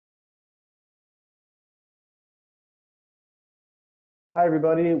Hi,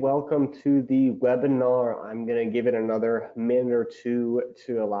 everybody. Welcome to the webinar. I'm going to give it another minute or two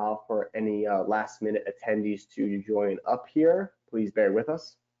to allow for any last minute attendees to join up here. Please bear with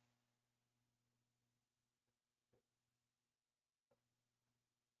us.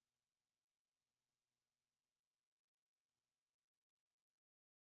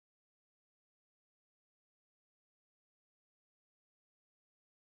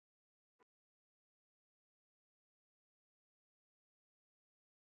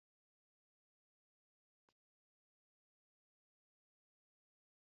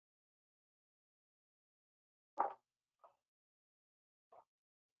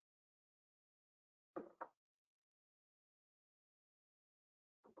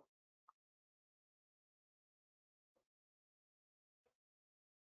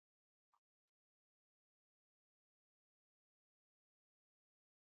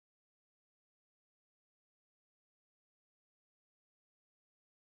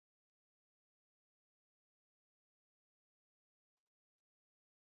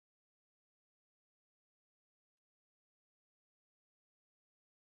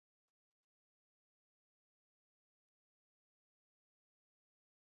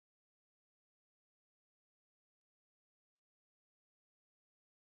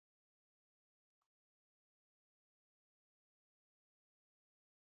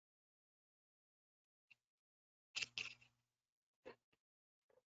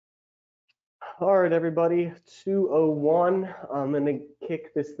 All right, everybody, 2:01. I'm going to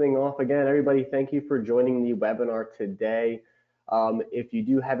kick this thing off again. Everybody, thank you for joining the webinar today. If you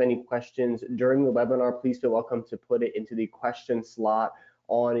do have any questions during the webinar, please feel welcome to put it into the question slot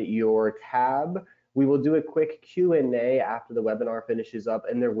on your tab. We will do a quick Q&A after the webinar finishes up,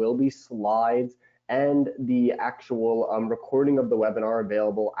 and there will be slides and the actual recording of the webinar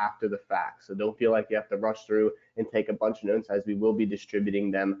available after the fact. So don't feel like you have to rush through and take a bunch of notes, as we will be distributing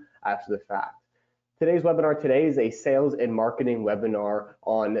them after the fact. Today's webinar today is a sales and marketing webinar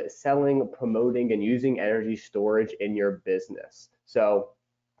on selling, promoting, and using energy storage in your business. So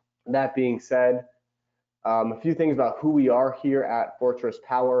that being said, a few things about who we are here at Fortress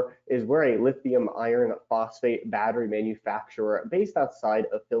Power is we're a lithium iron phosphate battery manufacturer based outside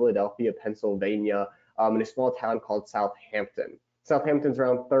of Philadelphia, Pennsylvania, in a small town called Southampton. Southampton's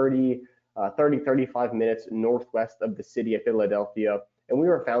around 35 minutes northwest of the city of Philadelphia. And we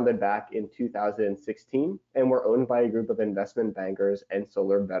were founded back in 2016, and we're owned by a group of investment bankers and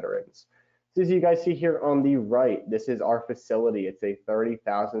solar veterans. So as you guys see here on the right, this is our facility. It's a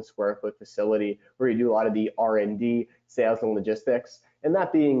 30,000 square foot facility where you do a lot of the R&D, sales, and logistics. And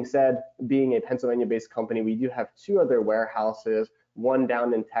that being said, being a Pennsylvania-based company, we do have two other warehouses, one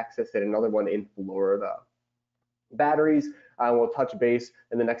down in Texas and another one in Florida. Batteries, we'll touch base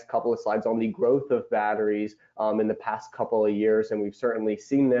in the next couple of slides on the growth of batteries in the past couple of years, and we've certainly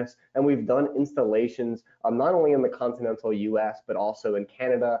seen this, and we've done installations not only in the continental US, but also in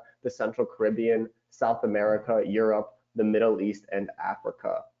Canada, the Central Caribbean, South America, Europe, the Middle East, and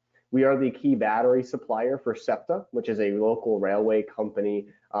Africa. We are the key battery supplier for SEPTA, which is a local railway company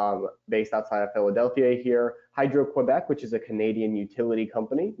based outside of Philadelphia here. Hydro-Quebec, which is a Canadian utility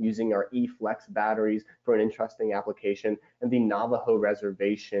company using our E-Flex batteries for an interesting application, and the Navajo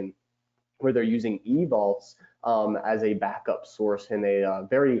Reservation, where they're using E-Vaults as a backup source in a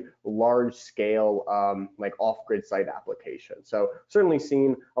very large scale like off-grid site application. So certainly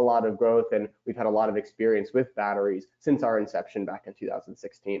seen a lot of growth, and we've had a lot of experience with batteries since our inception back in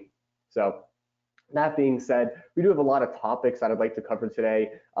 2016. So that being said, we do have a lot of topics that I'd like to cover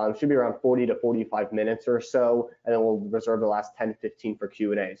today. Should be around 40 to 45 minutes or so, and then we'll reserve the last 10, 15 for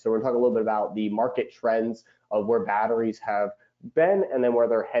Q&A. So we're gonna talk a little bit about the market trends of where batteries have been and then where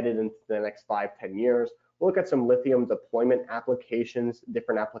they're headed into the next 5, 10 years. We'll look at some lithium deployment applications,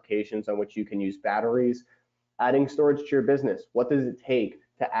 different applications on which you can use batteries. Adding storage to your business. What does it take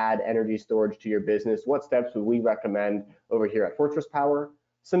to add energy storage to your business? What steps would we recommend over here at Fortress Power?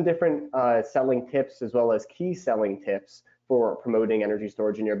 Some different selling tips as well as key selling tips for promoting energy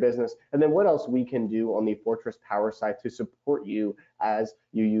storage in your business, and then what else we can do on the Fortress Power side to support you as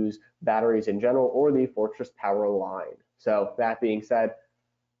you use batteries in general or the Fortress Power line. So that being said,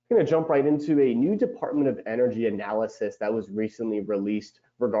 I'm going to jump right into a new Department of Energy analysis that was recently released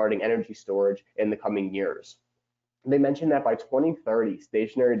regarding energy storage in the coming years. They mentioned that by 2030,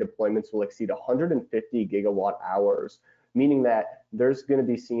 stationary deployments will exceed 150 gigawatt hours, meaning that there's going to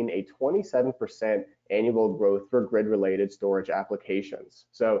be seen a 27% annual growth for grid-related storage applications.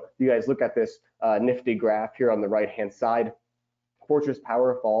 So you guys look at this nifty graph here on the right-hand side. Fortress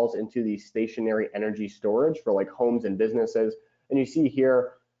Power falls into the stationary energy storage for like homes and businesses. And you see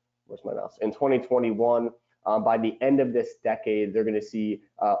here, where's my mouse? In 2021, By the end of this decade, they're going to see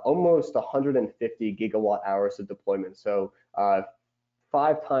almost 150 gigawatt hours of deployment. So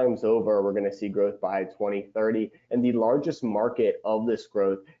 5 times over, we're going to see growth by 2030. And the largest market of this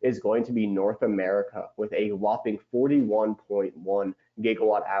growth is going to be North America, with a whopping 41.1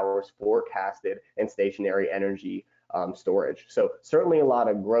 gigawatt hours forecasted in stationary energy storage. So certainly a lot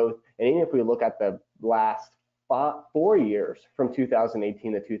of growth. And even if we look at the last 4 years, from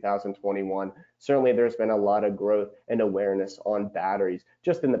 2018 to 2021, certainly there's been a lot of growth and awareness on batteries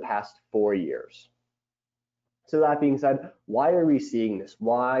just in the past 4 years. So that being said, why are we seeing this?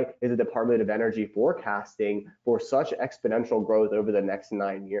 Why is the Department of Energy forecasting for such exponential growth over the next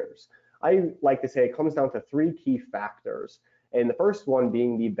 9 years? I like to say it comes down to 3 key factors, and the first one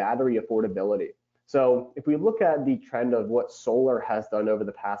being the battery affordability. So if we look at the trend of what solar has done over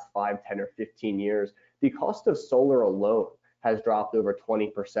the past 5, 10, or 15 years, the cost of solar alone has dropped over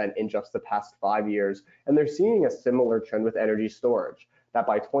 20% in just the past 5 years, and they're seeing a similar trend with energy storage, that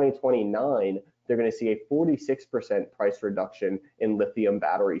by 2029, they're going to see a 46% price reduction in lithium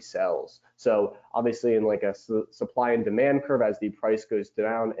battery cells. So obviously in like a supply and demand curve, as the price goes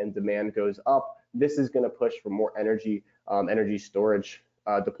down and demand goes up, this is going to push for more energy storage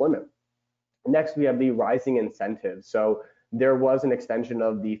deployment. Next, we have the rising incentives. So there was an extension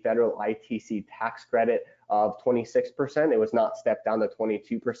of the federal ITC tax credit of 26%. It was not stepped down to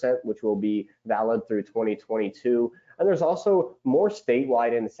 22%, which will be valid through 2022. And there's also more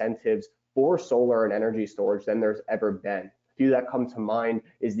statewide incentives for solar and energy storage than there's ever been. A few that come to mind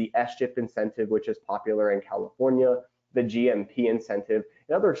is the SCHIP incentive, which is popular in California, the GMP incentive,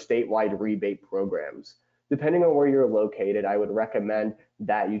 and other statewide rebate programs. Depending on where you're located, I would recommend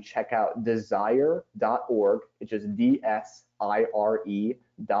that you check out desire.org, which is DSIRE.org.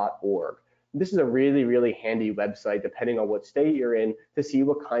 This is a really, really handy website, depending on what state you're in, to see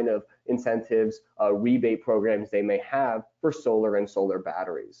what kind of incentives, rebate programs they may have for solar and solar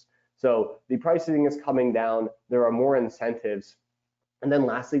batteries. So the pricing is coming down, there are more incentives. And then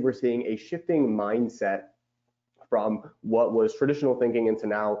lastly, we're seeing a shifting mindset from what was traditional thinking into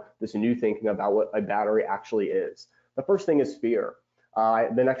now this new thinking about what a battery actually is. The first thing is fear.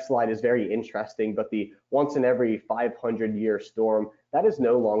 The next slide is very interesting, but the once in every 500-year storm, that is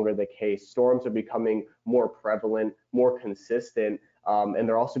no longer the case. Storms are becoming more prevalent, more consistent, and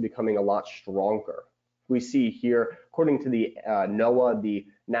they're also becoming a lot stronger. We see here, according to the NOAA, the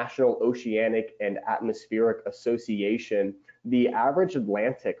National Oceanic and Atmospheric Association, the average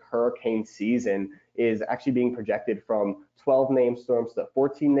Atlantic hurricane season is actually being projected from 12 named storms to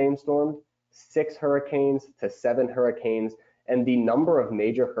 14 named storms, 6 hurricanes to 7 hurricanes, and the number of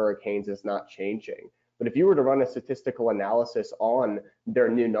major hurricanes is not changing. But if you were to run a statistical analysis on their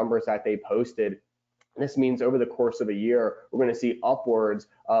new numbers that they posted, this means over the course of a year, we're going to see upwards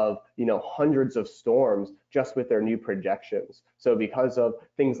of hundreds of storms just with their new projections. So because of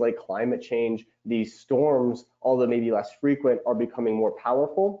things like climate change, these storms, although maybe less frequent, are becoming more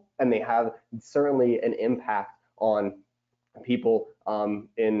powerful, and they have certainly an impact on people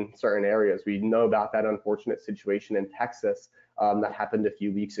in certain areas. We know about that unfortunate situation in Texas that happened a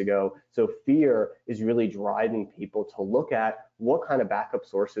few weeks ago. So fear is really driving people to look at what kind of backup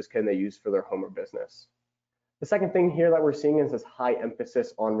sources can they use for their home or business. The second thing here that we're seeing is this high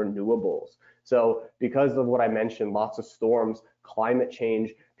emphasis on renewables. So because of what I mentioned, lots of storms, climate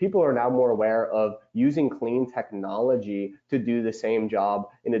change, people are now more aware of using clean technology to do the same job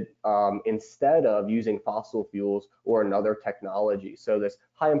instead of using fossil fuels or another technology. So this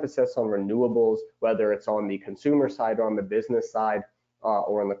high emphasis on renewables, whether it's on the consumer side or on the business side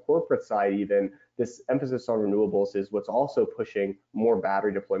or on the corporate side even, this emphasis on renewables is what's also pushing more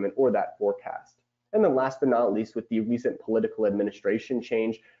battery deployment or that forecast. And then last but not least, with the recent political administration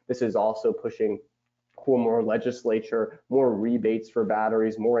change, this is also pushing for more legislature, more rebates for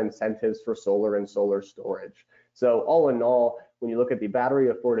batteries, more incentives for solar and solar storage. So all in all, when you look at the battery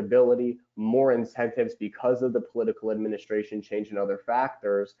affordability, more incentives because of the political administration change and other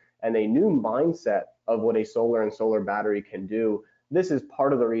factors, and a new mindset of what a solar and solar battery can do, this is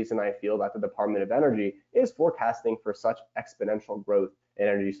part of the reason I feel that the Department of Energy is forecasting for such exponential growth in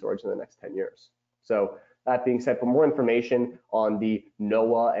energy storage in the next 10 years. So that being said, for more information on the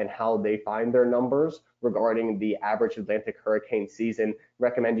NOAA and how they find their numbers regarding the average Atlantic hurricane season,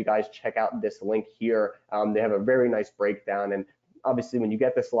 recommend you guys check out this link here. They have a very nice breakdown, and obviously when you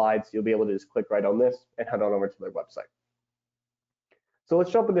get the slides, you'll be able to just click right on this and head on over to their website. So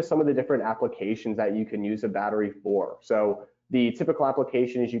let's jump into some of the different applications that you can use a battery for. So the typical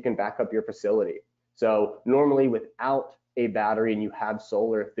application is you can back up your facility. So normally without a battery and you have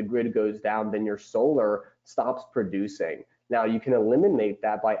solar, if the grid goes down, then your solar stops producing. Now you can eliminate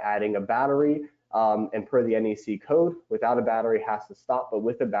that by adding a battery and per the NEC code, without a battery has to stop, but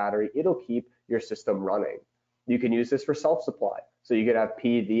with a battery, it'll keep your system running. You can use this for self-supply. So you could have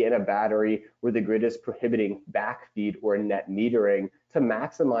PV and a battery where the grid is prohibiting backfeed or net metering to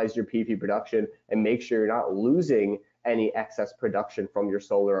maximize your PV production and make sure you're not losing any excess production from your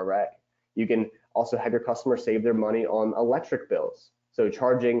solar array. You can also have your customers save their money on electric bills. So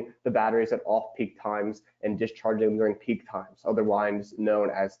charging the batteries at off-peak times and discharging them during peak times, otherwise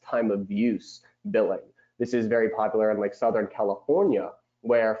known as time of use billing. This is very popular in like Southern California,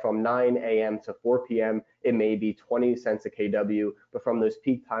 where from 9 a.m. to 4 p.m., it may be 20 cents a kW, but from those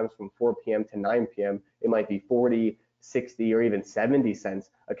peak times from 4 p.m. to 9 p.m., it might be 40, 60, or even 70 cents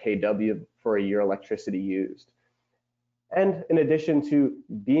a kW for a year electricity used. And in addition to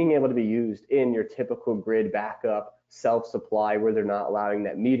being able to be used in your typical grid backup, self-supply, where they're not allowing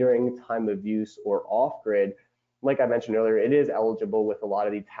net metering, time of use, or off-grid, like I mentioned earlier, it is eligible with a lot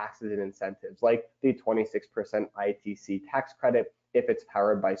of the taxes and incentives, like the 26% ITC tax credit if it's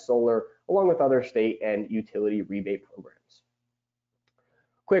powered by solar, along with other state and utility rebate programs.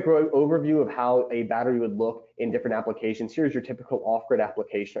 Quick overview of how a battery would look in different applications. Here's your typical off-grid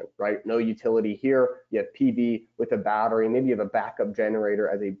application, right? No utility here. You have PV with a battery. Maybe you have a backup generator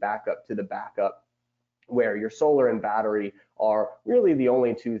as a backup to the backup, where your solar and battery are really the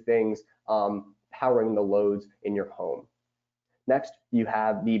only two things powering the loads in your home. Next, you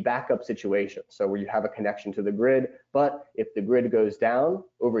have the backup situation. So where you have a connection to the grid, but if the grid goes down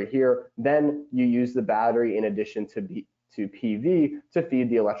over here, then you use the battery in addition to PV to feed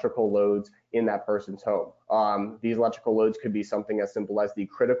the electrical loads in that person's home. These electrical loads could be something as simple as the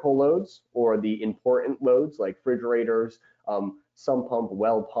critical loads or the important loads like refrigerators, sump pump,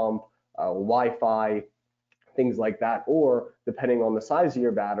 well pump, Wi-Fi, things like that. Or depending on the size of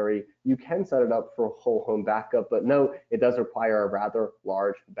your battery, you can set it up for whole home backup, but no, it does require a rather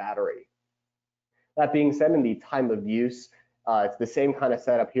large battery. That being said, in the time of use, it's the same kind of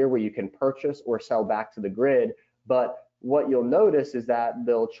setup here where you can purchase or sell back to the grid, but what you'll notice is that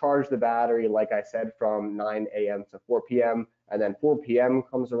they'll charge the battery, like I said, from 9 a.m. to 4 p.m. And then 4 p.m.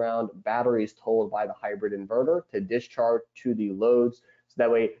 comes around, battery is told by the hybrid inverter to discharge to the loads. So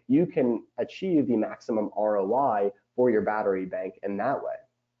that way you can achieve the maximum ROI for your battery bank in that way.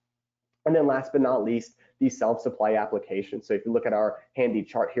 And then last but not least, the self-supply application. So if you look at our handy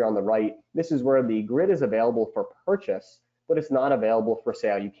chart here on the right, this is where the grid is available for purchase, but it's not available for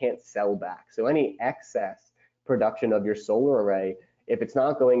sale. You can't sell back. So any excess production of your solar array, if it's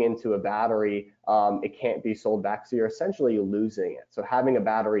not going into a battery, it can't be sold back. So you're essentially losing it. So having a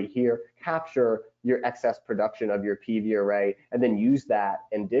battery here, capture your excess production of your PV array, and then use that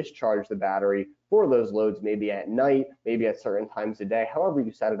and discharge the battery for those loads, maybe at night, maybe at certain times a day, however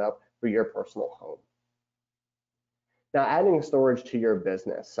you set it up for your personal home. Now, adding storage to your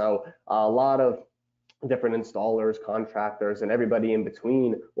business. So a lot of different installers, contractors, and everybody in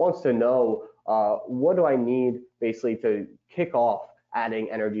between wants to know, what do I need basically to kick off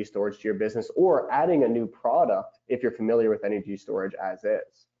adding energy storage to your business or adding a new product if you're familiar with energy storage as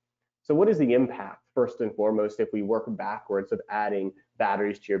is. So what is the impact, first and foremost, if we work backwards of adding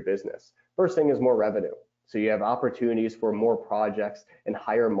batteries to your business? First thing is more revenue. So you have opportunities for more projects and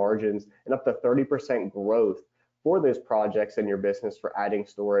higher margins and up to 30% growth for those projects in your business for adding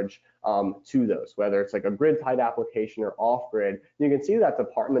storage to those, whether it's like a grid-tied application or off-grid. You can see that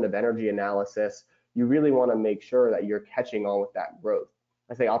Department of Energy analysis. You really want to make sure that you're catching on with that growth.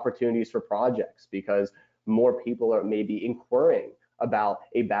 I say opportunities for projects because more people are maybe inquiring about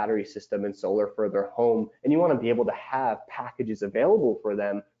a battery system and solar for their home, and you want to be able to have packages available for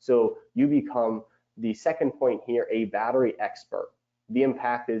them so you become, the second point here, a battery expert. The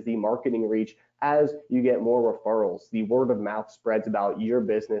impact is the marketing reach. As you get more referrals, the word of mouth spreads about your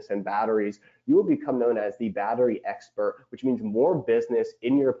business and batteries, you will become known as the battery expert, which means more business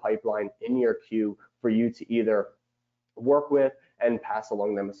in your pipeline, in your queue for you to either work with and pass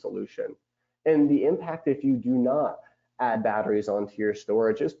along them a solution. And the impact if you do not add batteries onto your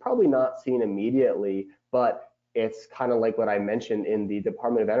storage is probably not seen immediately, but it's kind of like what I mentioned in the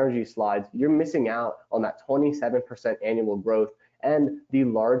Department of Energy slides. You're missing out on that 27% annual growth and the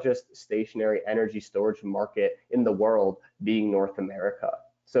largest stationary energy storage market in the world being North America.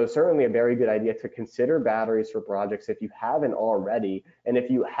 So certainly a very good idea to consider batteries for projects if you haven't already. And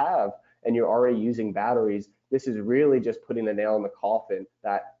if you have and you're already using batteries, this is really just putting the nail in the coffin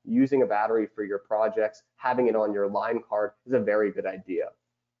that using a battery for your projects, having it on your line card is a very good idea.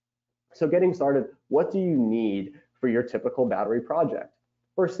 So getting started, what do you need for your typical battery project?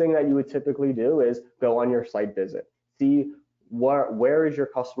 First thing that you would typically do is go on your site visit, see where is your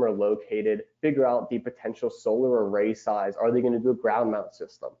customer located, figure out the potential solar array size. Are they going to do a ground mount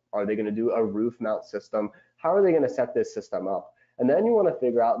system? Are they going to do a roof mount system? How are they going to set this system up? And then you want to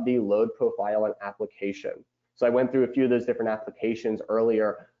figure out the load profile and application. So I went through a few of those different applications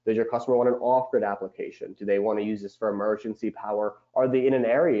earlier. Does your customer want an off-grid application? Do they want to use this for emergency power? Are they in an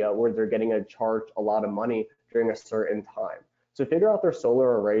area where they're getting charged a lot of money during a certain time? So figure out their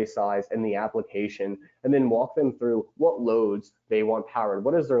solar array size and the application, and then walk them through what loads they want powered.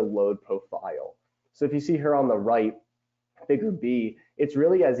 What is their load profile? So if you see here on the right, figure B, it's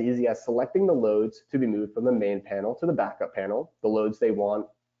really as easy as selecting the loads to be moved from the main panel to the backup panel, the loads they want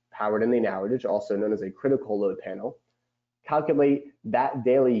powered in the outage, also known as a critical load panel. Calculate that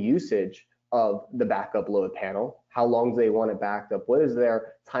daily usage of the backup load panel. How long do they want it backed up? What is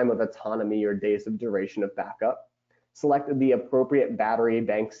their time of autonomy or days of duration of backup? Select the appropriate battery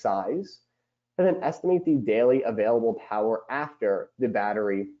bank size, and then estimate the daily available power after the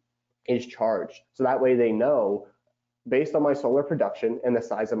battery is charged. So that way they know, based on my solar production and the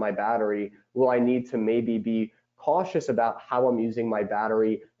size of my battery, will I need to maybe be cautious about how I'm using my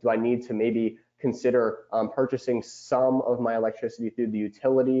battery? Do I need to maybe consider purchasing some of my electricity through the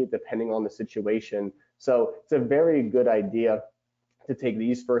utility, depending on the situation? So it's a very good idea to take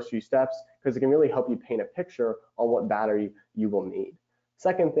these first few steps, because it can really help you paint a picture on what battery you will need.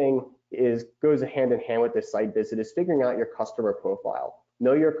 Second thing goes hand in hand with this site visit is figuring out your customer profile.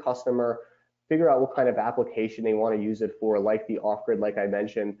 Know your customer, figure out what kind of application they want to use it for, like the off-grid, like I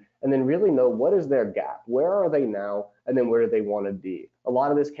mentioned, and then really know what is their gap, where are they now, and then where do they want to be. A lot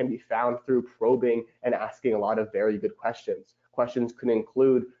of this can be found through probing and asking a lot of very good questions. Questions could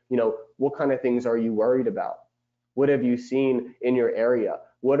include, what kind of things are you worried about? What have you seen in your area?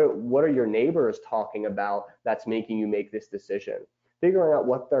 What are your neighbors talking about that's making you make this decision? Figuring out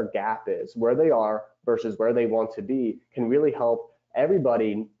what their gap is, where they are versus where they want to be, can really help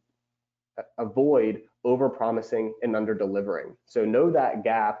everybody avoid over-promising and under-delivering. So know that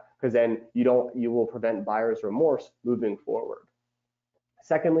gap, because then you will prevent buyer's remorse moving forward.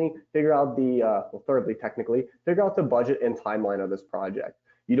 Secondly, thirdly, technically, figure out the budget and timeline of this project.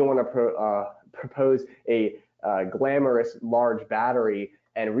 You don't want to propose a glamorous large battery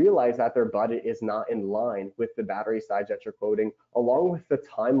and realize that their budget is not in line with the battery size that you're quoting, along with the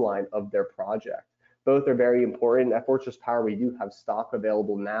timeline of their project. Both are very important. At Fortress Power, we do have stock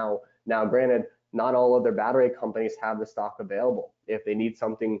available now. Now, granted, not all other battery companies have the stock available. If they need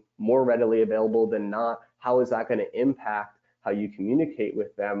something more readily available than not, how is that going to impact how you communicate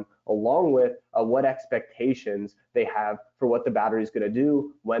with them, along with what expectations they have for what the battery is going to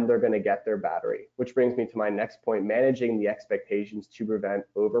do when they're going to get their battery. Which brings me to my next point, managing the expectations to prevent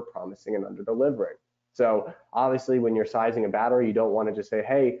over-promising and under-delivering. So obviously, when you're sizing a battery, you don't want to just say,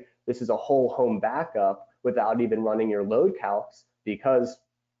 hey, this is a whole home backup without even running your load calcs, because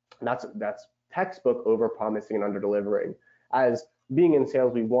that's textbook over-promising and under-delivering. As being in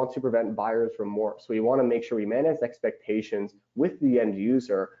sales, we want to prevent buyer's remorse. So we want to make sure we manage expectations with the end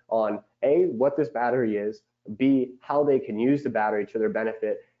user on A, what this battery is, B, how they can use the battery to their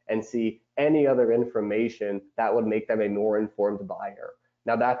benefit, and C, any other information that would make them a more informed buyer.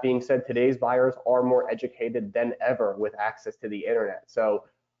 Now, that being said, today's buyers are more educated than ever with access to the internet. So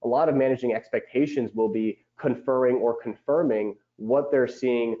a lot of managing expectations will be conferring or confirming what they're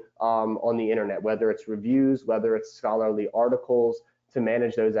seeing on the internet, whether it's reviews, whether it's scholarly articles, to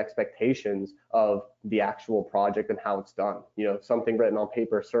manage those expectations of the actual project and how it's done. Something written on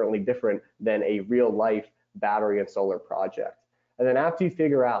paper is certainly different than a real life battery and solar project. And then after you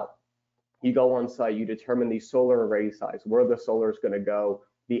figure out, you go on site, you determine the solar array size, where the solar is going to go,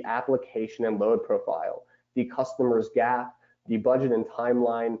 the application and load profile, the customer's gap, the budget and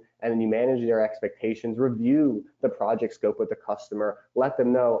timeline, and then you manage their expectations, review the project scope with the customer, let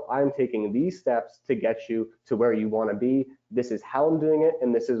them know, I'm taking these steps to get you to where you want to be. This is how I'm doing it,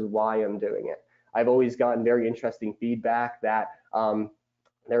 and this is why I'm doing it. I've always gotten very interesting feedback that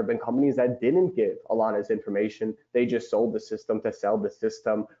there have been companies that didn't give a lot of this information. They just sold the system to sell the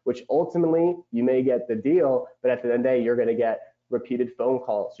system, which ultimately you may get the deal, but at the end of the day, you're going to get repeated phone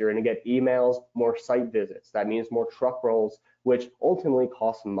calls, you're going to get emails, more site visits. That means more truck rolls, which ultimately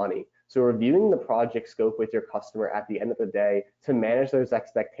costs money. So reviewing the project scope with your customer at the end of the day to manage those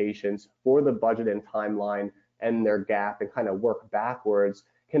expectations for the budget and timeline and their gap, and kind of work backwards,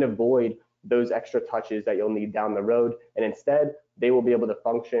 can avoid those extra touches that you'll need down the road. And instead, they will be able to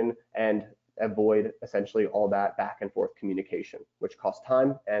function and avoid essentially all that back and forth communication, which costs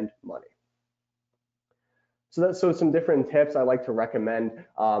time and money. So some different tips I like to recommend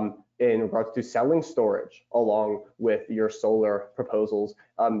in regards to selling storage along with your solar proposals,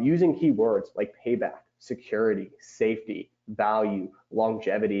 using keywords like payback. security, safety, value,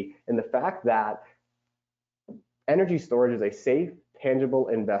 longevity, and the fact that energy storage is a safe, tangible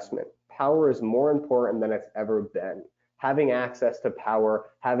investment. Power is more important than it's ever been. Having access to power,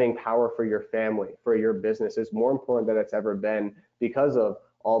 having power for your family, for your business is more important than it's ever been because of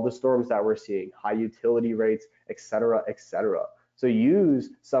all the storms that we're seeing, high utility rates, et cetera, et cetera. So use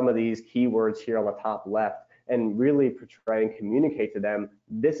some of these keywords here on the top left and really portray and communicate to them,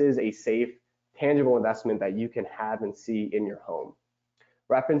 this is a safe, tangible investment that you can have and see in your home.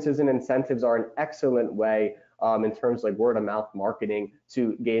 References and incentives are an excellent way in terms of like word of mouth marketing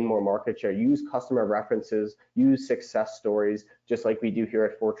to gain more market share. Use customer references, use success stories, just like we do here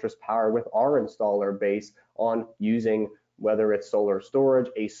at Fortress Power with our installer base on using, whether it's solar storage,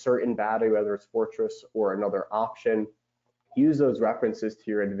 a certain battery, whether it's Fortress or another option. Use those references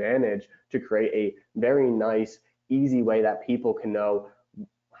to your advantage to create a very nice, easy way that people can know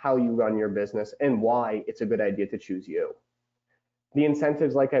how you run your business and why it's a good idea to choose you. The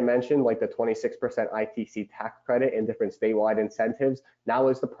incentives, like I mentioned, like the 26% ITC tax credit and different statewide incentives, now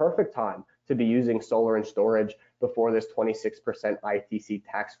is the perfect time to be using solar and storage before this 26% ITC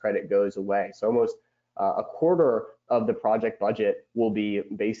tax credit goes away. So almost a quarter of the project budget will be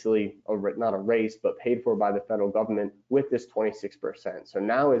basically not erased, but paid for by the federal government with this 26%. So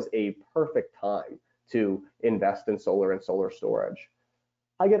now is a perfect time to invest in solar and solar storage.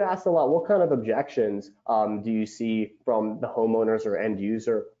 I get asked a lot, what kind of objections do you see from the homeowners or end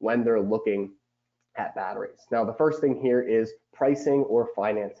user when they're looking at batteries? Now, the first thing here is pricing or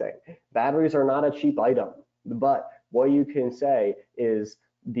financing. Batteries are not a cheap item, but what you can say is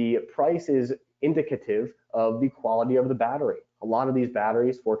the price is indicative of the quality of the battery. A lot of these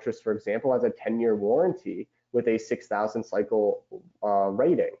batteries, Fortress, for example, has a 10-year warranty with a 6,000 cycle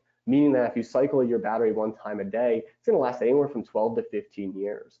rating, meaning that if you cycle your battery one time a day, it's going to last anywhere from 12 to 15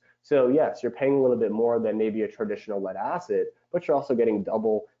 years. So yes, you're paying a little bit more than maybe a traditional lead acid, but you're also getting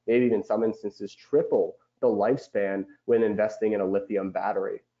double, maybe even in some instances triple the lifespan when investing in a lithium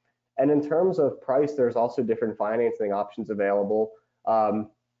battery. And in terms of price, there's also different financing options available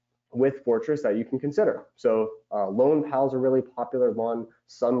with Fortress that you can consider. So Loan Pal's a really popular one,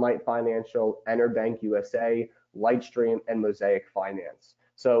 Sunlight Financial, Enerbank USA, Lightstream, and Mosaic Finance.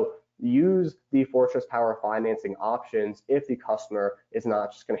 So use the Fortress Power financing options if the customer is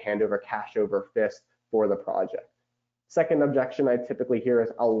not just going to hand over cash over fist for the project. Second objection I typically hear is,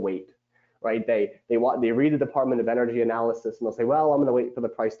 I'll wait, right? They read the Department of Energy analysis and they'll say, well, I'm going to wait for the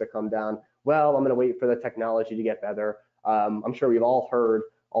price to come down. Well, I'm going to wait for the technology to get better. I'm sure we've all heard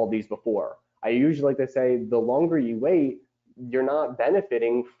all these before. I usually like to say, the longer you wait, you're not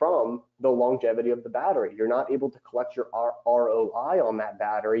benefiting from the longevity of the battery. You're not able to collect your ROI on that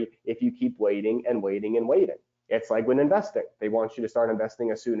battery if you keep waiting and waiting and waiting. It's like when investing. They want you to start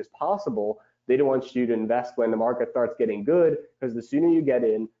investing as soon as possible. They don't want you to invest when the market starts getting good, because the sooner you get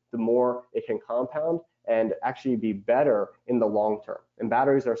in, the more it can compound and actually be better in the long term. And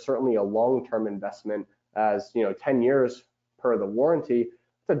batteries are certainly a long-term investment, as 10 years per the warranty,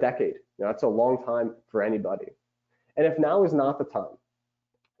 it's a decade. That's a long time for anybody. And if now is not the time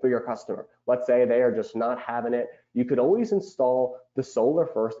for your customer, let's say they are just not having it, you could always install the solar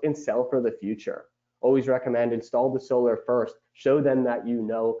first and sell for the future. Always recommend install the solar first, show them that you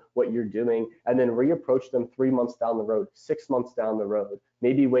know what you're doing, and then reapproach them 3 months down the road, 6 months down the road.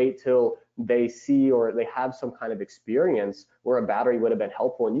 Maybe wait till they see or they have some kind of experience where a battery would have been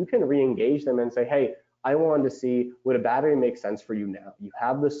helpful, and you can re-engage them and say, hey, I wanted to see, would a battery make sense for you now? You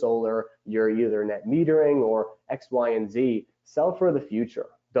have the solar, you're either net metering or X, Y, and Z. Sell for the future.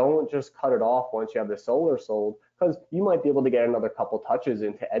 Don't just cut it off once you have the solar sold, because you might be able to get another couple touches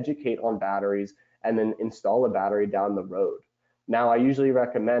in to educate on batteries and then install a battery down the road. Now, I usually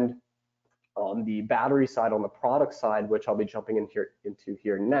recommend on the battery side, on the product side, which I'll be jumping into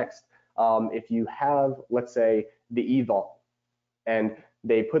here next, if you have, let's say, the eVault, and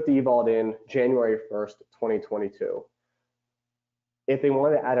they put the eVault in January 1st, 2022. If they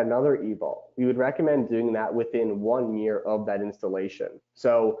want to add another eVault, we would recommend doing that within 1 year of that installation.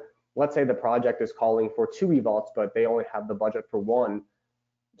 So let's say the project is calling for 2 eVaults, but they only have the budget for 1.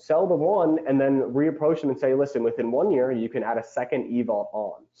 Sell the 1 and then reapproach them and say, listen, within 1 year, you can add a second eVault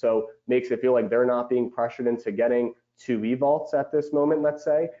on. So makes it feel like they're not being pressured into getting 2 eVaults at this moment, let's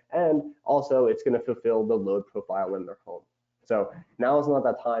say, and also it's going to fulfill the load profile in their home. So now is not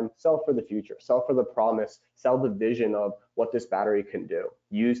that time. Sell for the future, sell for the promise, sell the vision of what this battery can do.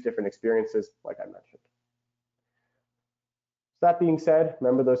 Use different experiences like I mentioned. So that being said,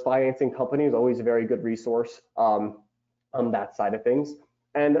 remember those financing companies, always a very good resource on that side of things.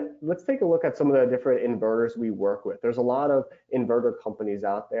 And let's take a look at some of the different inverters we work with. There's a lot of inverter companies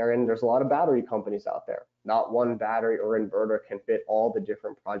out there, and there's a lot of battery companies out there. Not one battery or inverter can fit all the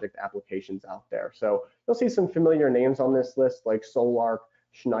different project applications out there. So you'll see some familiar names on this list like Solarc,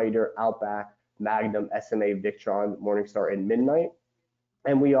 Schneider, Outback, Magnum, SMA, Victron, Morningstar, and Midnight.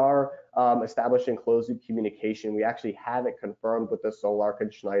 And we are establishing closed loop communication. We actually have it confirmed with the Solarc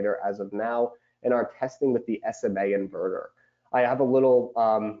and Schneider as of now, and are testing with the SMA inverter. I have a little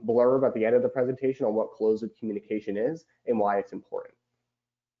blurb at the end of the presentation on what closed loop communication is and why it's important.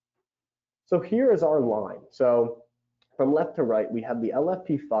 So here is our line. So from left to right, we have the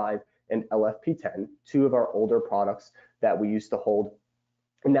LFP5 and LFP10, two of our older products that we used to hold.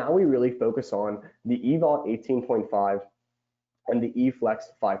 And now we really focus on the eVault 18.5 and the eFlex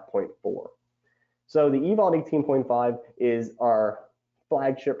 5.4. So the eVault 18.5 is our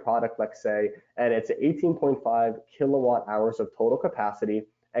flagship product, let's say, and it's 18.5 kilowatt hours of total capacity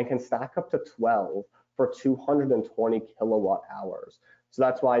and can stack up to 12 for 220 kilowatt hours. So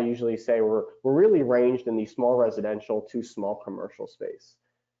that's why I usually say we're really ranged in the small residential to small commercial space.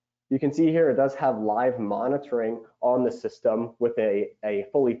 You can see here it does have live monitoring on the system with a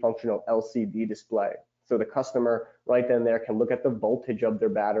fully functional LCD display. So the customer right then there can look at the voltage of their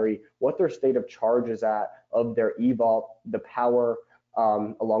battery, what their state of charge is at of their eVault, the power,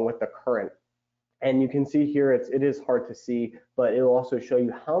 along with the current. And you can see here, it is hard to see, but it will also show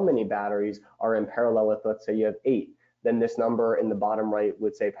you how many batteries are in parallel. If let's say you have 8, then this number in the bottom right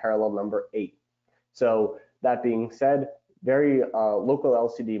would say parallel number 8. So that being said, very local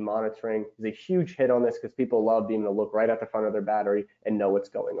LCD monitoring is a huge hit on this because people love being able to look right at the front of their battery and know what's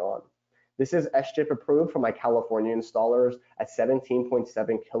going on. This is SGIP approved for my California installers at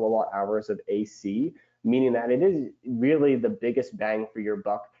 17.7 kilowatt hours of AC, meaning that it is really the biggest bang for your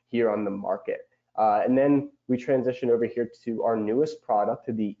buck here on the market. And then we transition over here to our newest product,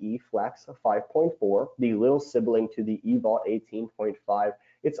 to the eFlex 5.4, the little sibling to the eVault 18.5.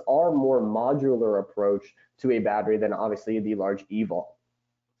 It's our more modular approach to a battery than obviously the large eVault.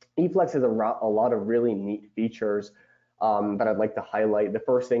 eFlex has a lot of really neat features that I'd like to highlight. The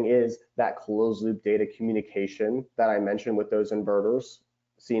first thing is that closed loop data communication that I mentioned with those inverters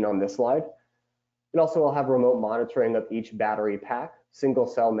seen on this slide. It also will have remote monitoring of each battery pack, single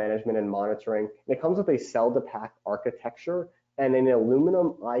cell management and monitoring. And it comes with a cell to pack architecture and an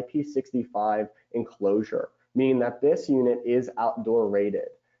aluminum IP65 enclosure, meaning that this unit is outdoor rated.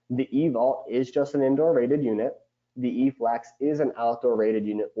 The eVault is just an indoor rated unit. The eFlex is an outdoor rated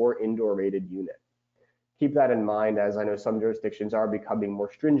unit or indoor rated unit. Keep that in mind, as I know some jurisdictions are becoming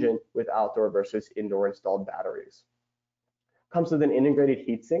more stringent with outdoor versus indoor installed batteries. Comes with an integrated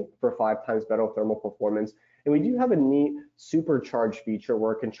heatsink for 5 times better thermal performance. And we do have a neat supercharge feature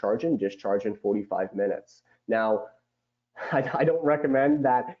where it can charge and discharge in 45 minutes. Now, I don't recommend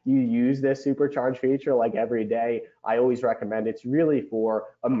that you use this supercharge feature like every day. I always recommend it's really for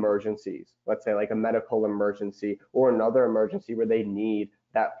emergencies, let's say like a medical emergency or another emergency where they need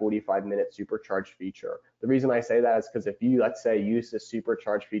that 45-minute supercharge feature. The reason I say that is because if you, let's say, use this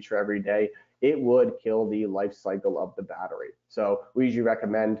supercharge feature every day, it would kill the life cycle of the battery. So we usually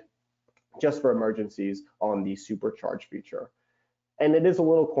recommend just for emergencies on the supercharge feature. And it is a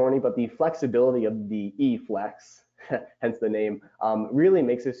little corny, but the flexibility of the eFlex, hence the name, really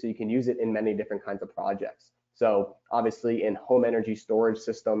makes it so you can use it in many different kinds of projects. So obviously in home energy storage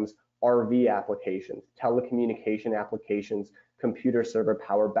systems, RV applications, telecommunication applications, computer server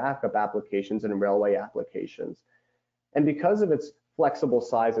power backup applications, and railway applications. And because of its flexible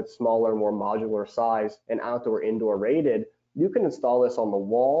size, its smaller, more modular size, and outdoor indoor rated, you can install this on the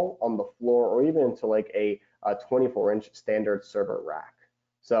wall, on the floor, or even into like a 24-inch standard server rack.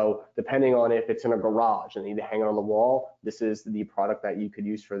 So depending on if it's in a garage and you need to hang it on the wall, this is the product that you could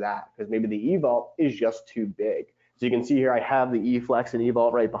use for that, because maybe the eVault is just too big. So you can see here I have the eFlex and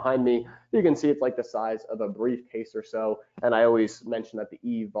eVault right behind me. You can see it's like the size of a briefcase or so. And I always mention that the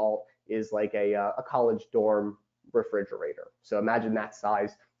eVault is like a college dorm refrigerator. So imagine that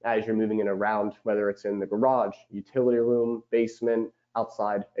size as you're moving it around, whether it's in the garage, utility room, basement,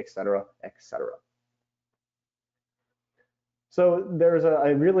 outside, etc., etc. So there's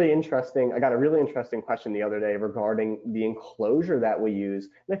a really interesting, I got a really interesting question the other day regarding the enclosure that we use.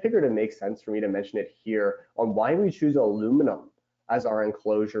 And I figured it makes sense for me to mention it here on why we choose aluminum as our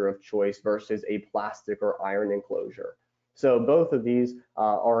enclosure of choice versus a plastic or iron enclosure. So both of these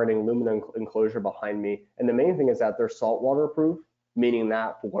are an aluminum enclosure behind me. And the main thing is that they're saltwater proof, meaning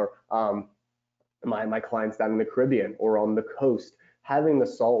that for my clients down in the Caribbean or on the coast, having the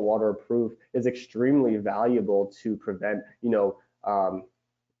saltwater proof is extremely valuable to prevent,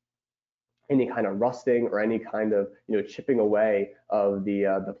 any kind of rusting or any kind of chipping away of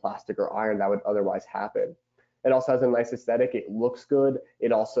the plastic or iron that would otherwise happen. It also has a nice aesthetic. It looks good.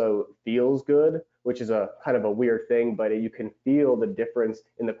 It also feels good, which is a kind of a weird thing, but you can feel the difference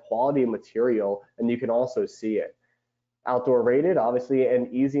in the quality of material, and you can also see it. Outdoor rated, obviously, an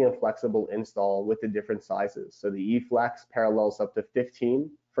easy and flexible install with the different sizes. So the E-Flex parallels up to 15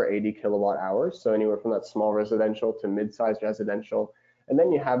 for 80 kilowatt hours. So anywhere from that small residential to mid-sized residential. And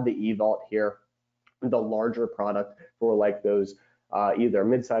then you have the E-Vault here, the larger product for like those either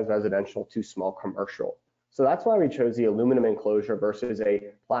mid-sized residential to small commercial. So that's why we chose the aluminum enclosure versus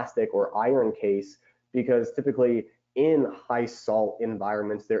a plastic or iron case, because typically in high salt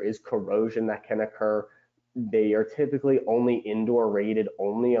environments, there is corrosion that can occur. They are typically only indoor rated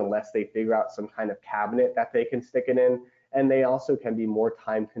only unless they figure out some kind of cabinet that they can stick it in. And they also can be more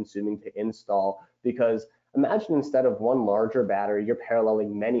time consuming to install, because imagine instead of one larger battery, you're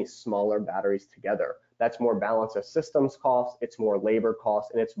paralleling many smaller batteries together. That's more balance of systems costs, it's more labor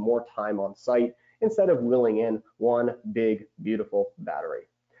costs, and it's more time on site instead of wheeling in one big, beautiful battery.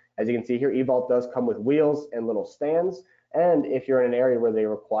 As you can see here, E-Vault does come with wheels and little stands. And if you're in an area where they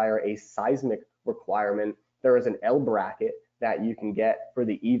require a seismic requirement, there is an L bracket that you can get for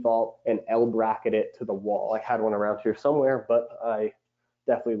the E-Vault and L bracket it to the wall. I had one around here somewhere, but I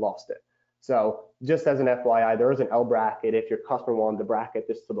definitely lost it. So just as an FYI, there is an L bracket if your customer wanted to bracket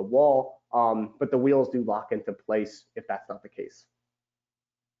this to the wall, but the wheels do lock into place if that's not the case.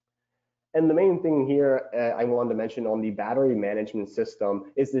 And the main thing here I wanted to mention on the battery management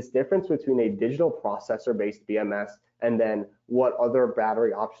system is this difference between a digital processor-based BMS and then what other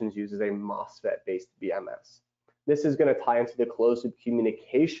battery options uses a MOSFET-based BMS. This is going to tie into the closed-loop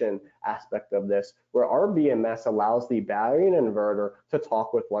communication aspect of this, where our BMS allows the battery and inverter to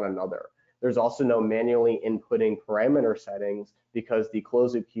talk with one another. There's also no manually inputting parameter settings because the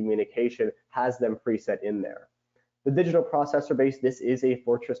closed-loop communication has them preset in there. The digital processor base, this is a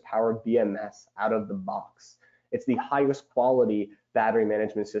Fortress Power BMS out of the box. It's the highest quality battery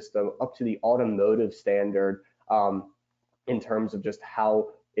management system up to the automotive standard in terms of just how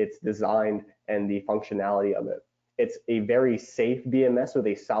it's designed and the functionality of it. It's a very safe BMS with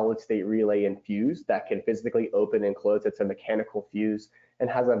a solid state relay and fuse that can physically open and close. It's a mechanical fuse and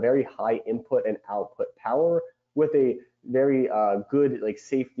has a very high input and output power with a very good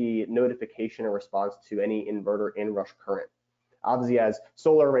safety notification and response to any inverter inrush current. Obviously, as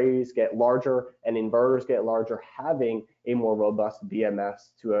solar arrays get larger and inverters get larger, having a more robust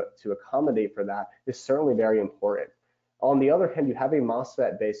BMS to accommodate for that is certainly very important. On the other hand, you have a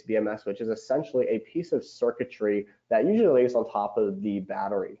MOSFET-based BMS, which is essentially a piece of circuitry that usually lays on top of the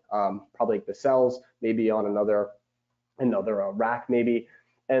battery, probably the cells, maybe on another rack maybe.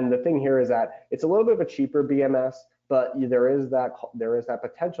 And the thing here is that it's a little bit of a cheaper BMS, but there is that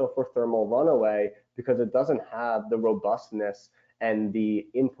potential for thermal runaway because it doesn't have the robustness and the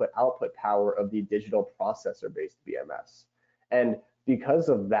input-output power of the digital processor-based BMS. And because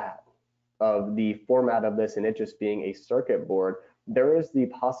of that, of the format of this and it just being a circuit board, there is the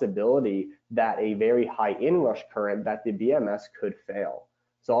possibility that a very high inrush current that the BMS could fail.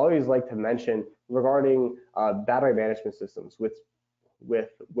 So I always like to mention regarding battery management systems with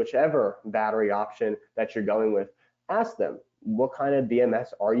whichever battery option that you're going with, ask them, what kind of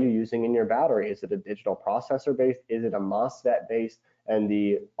BMS are you using in your battery? Is it a digital processor based? Is it a MOSFET based? And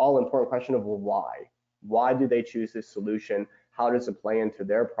the all important question of, well, why? Why do they choose this solution? How does it play into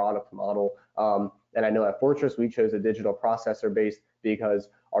their product model? And I know at Fortress, we chose a digital processor based because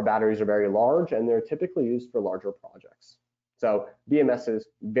our batteries are very large and they're typically used for larger projects. So BMS is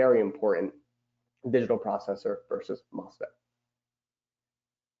very important, digital processor versus MOSFET.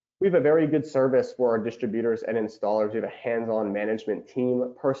 We have a very good service for our distributors and installers. We have a hands-on management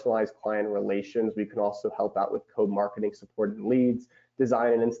team, personalized client relations. We can also help out with co-marketing support and leads,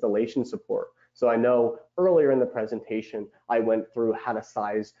 design and installation support. So I know earlier in the presentation, I went through how to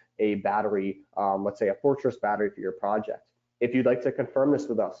size a battery, let's say a Fortress battery for your project. If you'd like to confirm this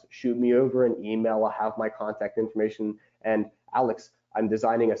with us, shoot me over an email. I'll have my contact information. And Alex, I'm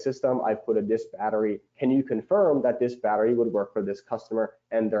designing a system. I've put this battery. Can you confirm that this battery would work for this customer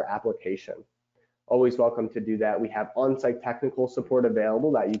and their application? Always welcome to do that. We have on-site technical support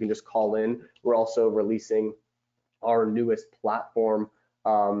available that you can just call in. We're also releasing our newest platform,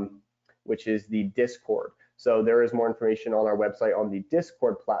 which is the Discord. So there is more information on our website on the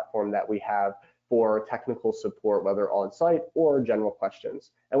Discord platform that we have for technical support, whether on-site or general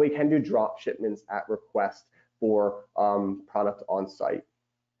questions. And we can do drop shipments at request for product on site.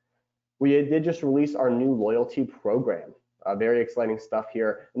 We did just release our new loyalty program. Very exciting stuff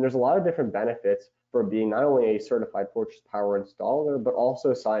here. And there's a lot of different benefits for being not only a certified Fortress Power installer, but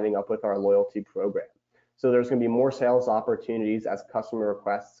also signing up with our loyalty program. So there's going to be more sales opportunities as customer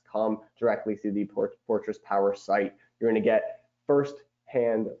requests come directly through the Fortress Power site. You're going to get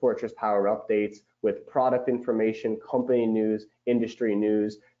first-hand Fortress Power updates with product information, company news, industry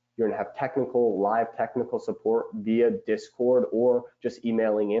news. You're going to have live technical support via Discord or just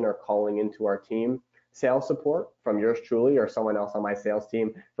emailing in or calling into our team. Sales support from yours truly or someone else on my sales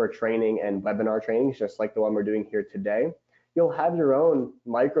team for training and webinar trainings, just like the one we're doing here today. You'll have your own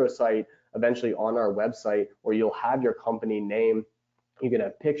microsite eventually on our website, where you'll have your company name. You can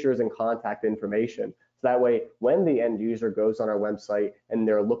have pictures and contact information. So that way, when the end user goes on our website and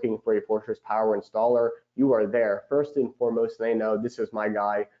they're looking for a Fortress Power installer, you are there. First and foremost, they know this is my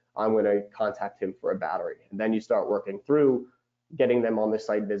guy. I'm going to contact him for a battery. And then you start working through getting them on the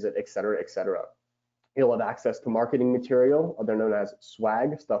site visit, et cetera, et cetera. You'll have access to marketing material, they're known as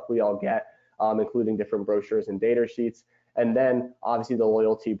swag, stuff we all get, including different brochures and data sheets. And then obviously the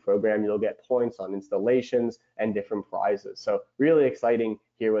loyalty program, you'll get points on installations and different prizes. So really exciting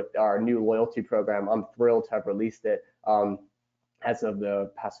here with our new loyalty program. I'm thrilled to have released it as of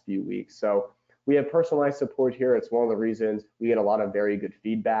the past few weeks. So we have personalized support here. It's one of the reasons we get a lot of very good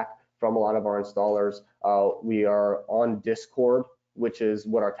feedback from a lot of our installers. We are on Discord, which is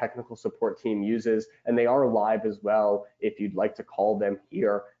what our technical support team uses, and they are live as well if you'd like to call them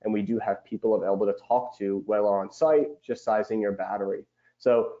here, and we do have people available to talk to while on site, just sizing your battery.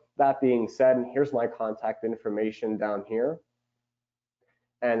 So that being said, here's my contact information down here.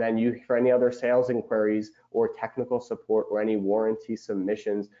 And then for any other sales inquiries or technical support or any warranty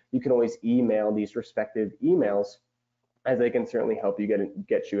submissions, you can always email these respective emails, as they can certainly help you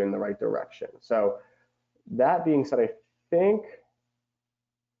get you in the right direction. So that being said, I think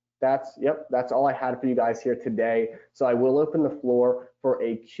that's all I had for you guys here today. So I will open the floor for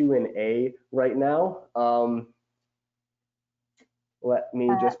a Q&A right now. Let me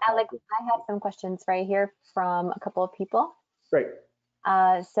just Alex, I have some questions right here from a couple of people. Great.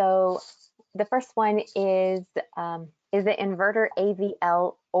 So the first one is the inverter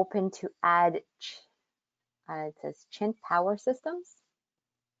AVL open to add, it says Chint Power Systems?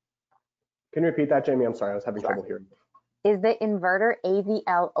 Can you repeat that, Jamie? I'm sorry, I was having trouble hearing. Is the inverter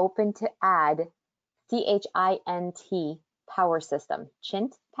AVL open to add CHINT power system?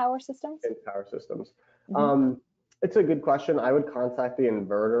 Chint Power Systems? Chint Power Systems. Mm-hmm. It's a good question. I would contact the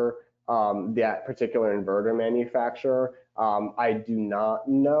inverter, that particular inverter manufacturer. I do not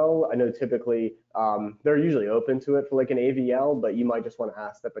know. I know typically they're usually open to it for like an AVL, but you might just want to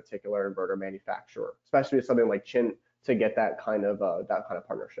ask the particular inverter manufacturer, especially with something like Chint, to get that kind of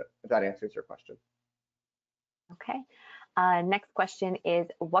partnership, if that answers your question. Okay. Next question is,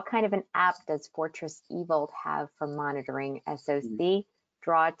 what kind of an app does Fortress eVolt have for monitoring SOC,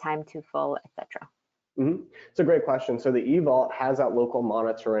 draw, time to full, etc.? It's a great question. So the eVault has that local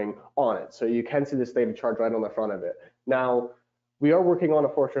monitoring on it. So you can see the state of charge right on the front of it. Now, we are working on a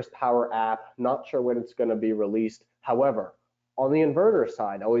Fortress Power app, not sure when it's going to be released. However, on the inverter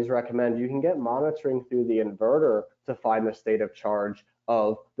side, I always recommend you can get monitoring through the inverter to find the state of charge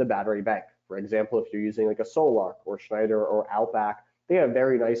of the battery bank. For example, if you're using like a Solarc or Schneider or Outback, they have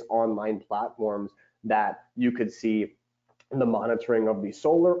very nice online platforms that you could see the monitoring of the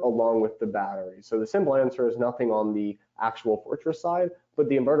solar along with the battery. So the simple answer is nothing on the actual Fortress side, but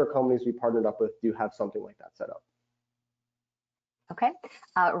the inverter companies we partnered up with do have something like that set up. Okay.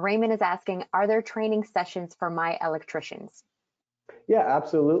 Raymond is asking, are there training sessions for my electricians? Yeah,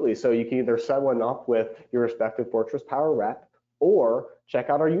 absolutely. So you can either set one up with your respective Fortress Power rep or check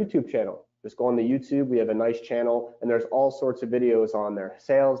out our YouTube channel. Just go on the YouTube, we have a nice channel, and there's all sorts of videos on there.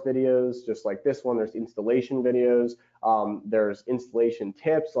 Sales videos, just like this one, there's installation videos, there's installation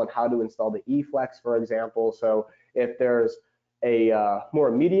tips on how to install the eFlex, for example. So if there's a more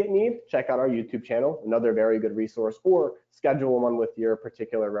immediate need, check out our YouTube channel, another very good resource, or schedule one with your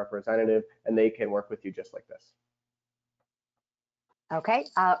particular representative, and they can work with you just like this. Okay,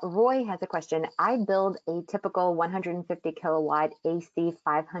 Roy has a question. I build a typical 150 kilowatt AC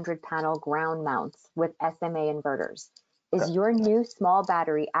 500 panel ground mounts with SMA inverters. Is your new small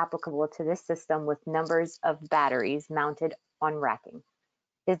battery applicable to this system with numbers of batteries mounted on racking?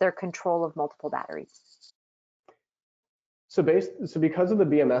 Is there control of multiple batteries? So because of the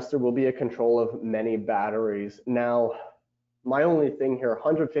BMS, there will be a control of many batteries. Now, my only thing here,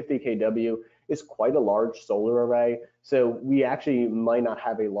 150 kW is quite a large solar array. So we actually might not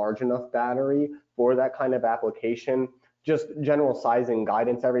have a large enough battery for that kind of application. Just general sizing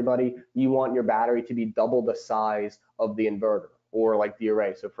guidance, everybody, you want your battery to be double the size of the inverter. or like the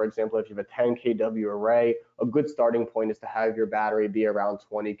array. So for example, if you have a 10 kW array, a good starting point is to have your battery be around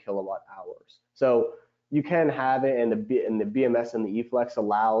 20 kilowatt hours. So you can have it, and the BMS and the eFlex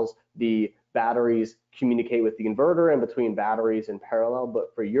allows the batteries communicate with the inverter and between batteries in parallel.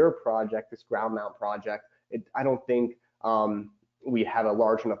 But for your project, this ground mount project, I don't think we have a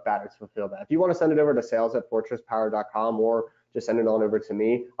large enough battery to fulfill that. If you want to send it over to sales@fortresspower.com or just send it on over to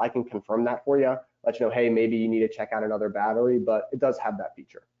me, I can confirm that for you, let you know, hey, maybe you need to check out another battery, but it does have that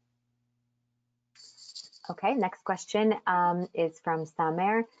feature. Okay, next question is from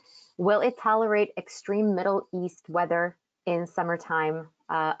Samer. Will it tolerate extreme Middle East weather in summertime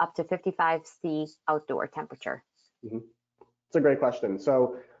up to 55°C outdoor temperature? It's a great question.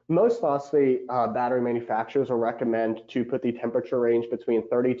 So most phosphate battery manufacturers will recommend to put the temperature range between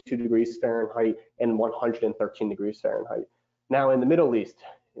 32 degrees Fahrenheit and 113 degrees Fahrenheit. Now in the Middle East,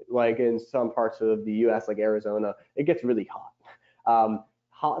 like in some parts of the US, like Arizona, it gets really hot.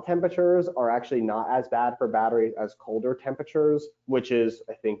 Hot temperatures are actually not as bad for batteries as colder temperatures, which is,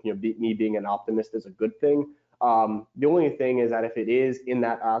 I think, me being an optimist is a good thing. The only thing is that if it is in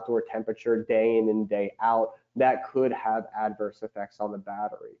that outdoor temperature day in and day out, that could have adverse effects on the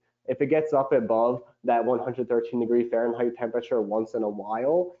battery. If it gets up above that 113 degree Fahrenheit temperature once in a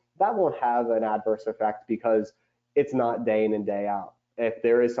while, that won't have an adverse effect because it's not day in and day out. If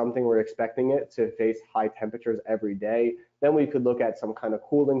there is something we're expecting it to face high temperatures every day, then we could look at some kind of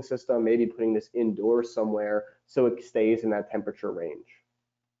cooling system, maybe putting this indoors somewhere so it stays in that temperature range.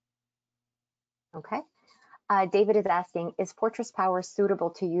 Okay. David is asking, is Fortress Power suitable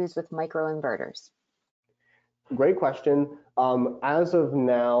to use with microinverters? Great question. As of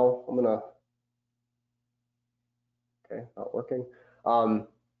now, okay, not working.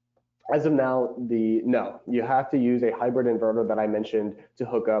 As of now, no, you have to use a hybrid inverter that I mentioned to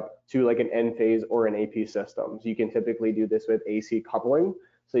hook up to like an N phase or an AP system. So you can typically do this with AC coupling.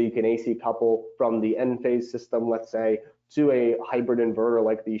 So you can AC couple from the N phase system, let's say, to a hybrid inverter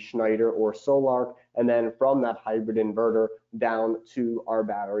like the Schneider or Solarc, and then from that hybrid inverter down to our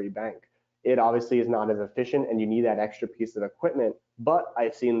battery bank. It obviously is not as efficient and you need that extra piece of equipment, but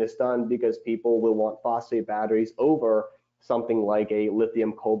I've seen this done because people will want phosphate batteries over something like a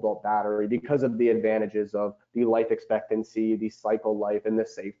lithium cobalt battery because of the advantages of the life expectancy, the cycle life, and the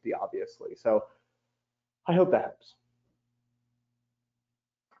safety, obviously. So I hope that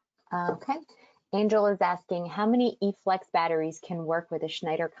helps. Okay. Angel is asking, how many eFlex batteries can work with a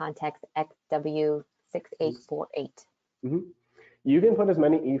Schneider Contex XW6848? You can put as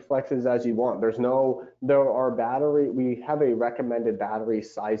many eFlexes as you want. We have a recommended battery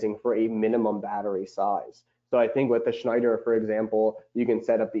sizing for a minimum battery size. So I think with the Schneider, for example, you can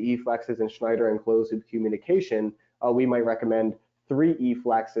set up the eFlexes in Schneider and closed loop communication. We might recommend 3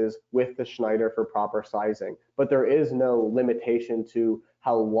 eFlexes with the Schneider for proper sizing. But there is no limitation to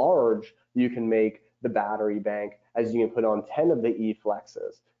how large you can make the battery bank, as you can put on 10 of the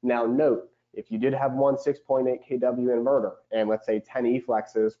eFlexes. Now note, if you did have one 6.8 kW inverter and let's say 10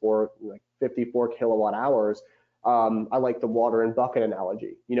 eFlexes for like 54 kilowatt hours, I like the water and bucket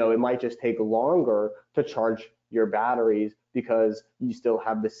analogy. It might just take longer to charge your batteries because you still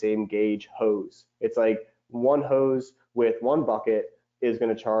have the same gauge hose. It's like one hose with one bucket is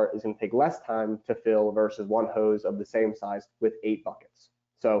going to take less time to fill versus one hose of the same size with 8 buckets.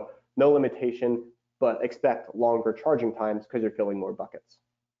 So no limitation, but expect longer charging times because you're filling more buckets.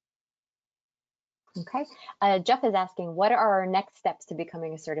 Okay. Jeff is asking, what are our next steps to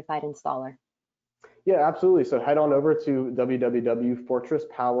becoming a certified installer? Yeah, absolutely. So head on over to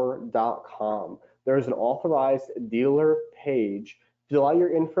www.fortresspower.com. There's an authorized dealer page. Fill out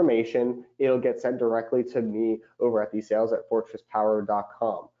your information. It'll get sent directly to me over at the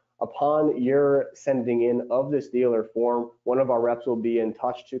sales@fortresspower.com. Upon your sending in of this dealer form, one of our reps will be in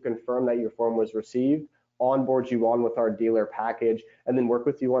touch to confirm that your form was received, onboard you on with our dealer package, and then work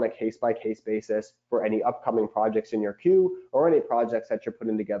with you on a case-by-case basis for any upcoming projects in your queue or any projects that you're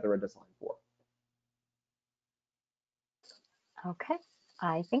putting together a design for. Okay,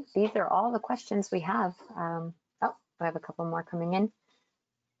 I think these are all the questions we have. I have a couple more coming in.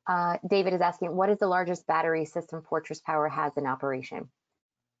 David is asking, what is the largest battery system Fortress Power has in operation?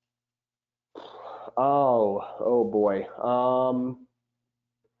 Oh boy.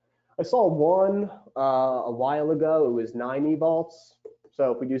 I saw one a while ago. It was 9 volts.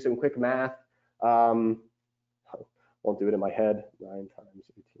 So if we do some quick math, won't do it in my head. 9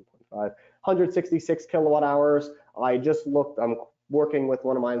 times 18.5, 166 kilowatt hours. I just looked. I'm working with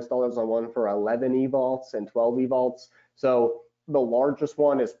one of my installers on one for 11 volts and 12 volts. So the largest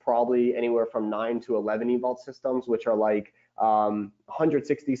one is probably anywhere from 9 to 11 volt systems, which are like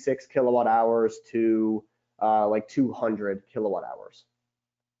 166 kilowatt hours to like 200 kilowatt hours.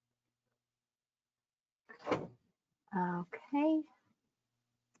 Okay,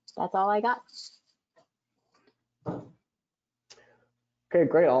 that's all I got. Okay,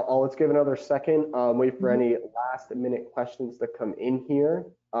 great. Let's give another second. Wait for any last minute questions to come in here.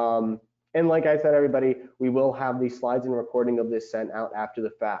 And like I said, everybody, we will have these slides and recording of this sent out after the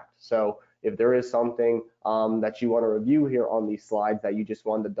fact. So if there is something that you want to review here on these slides that you just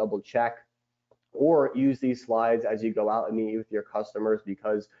wanted to double check, or use these slides as you go out and meet with your customers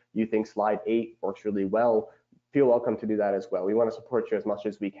because you think slide 8 works really well, feel welcome to do that as well. We want to support you as much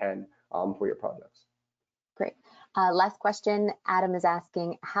as we can for your projects. Great. Last question, Adam is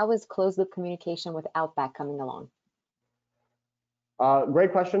asking, how is closed loop communication with Outback coming along?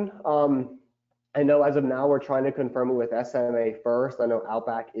 Great question. I know as of now, we're trying to confirm it with SMA first. I know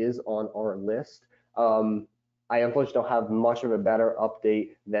Outback is on our list. I unfortunately don't have much of a better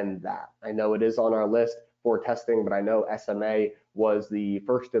update than that. I know it is on our list for testing, but I know SMA was the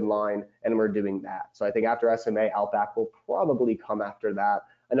first in line and we're doing that. So I think after SMA, Outback will probably come after that.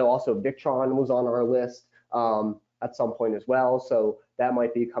 I know also Victron was on our list at some point as well. So that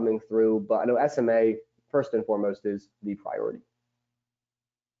might be coming through, but I know SMA first and foremost is the priority.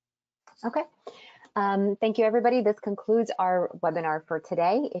 Okay. Thank you, everybody. This concludes our webinar for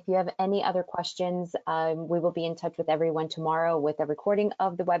today. If you have any other questions, we will be in touch with everyone tomorrow with a recording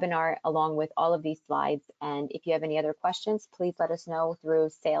of the webinar along with all of these slides. And if you have any other questions, please let us know through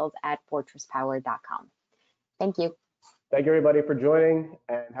sales@fortresspower.com. Thank you. Thank you, everybody, for joining,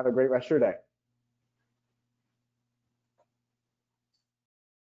 and have a great rest of your day.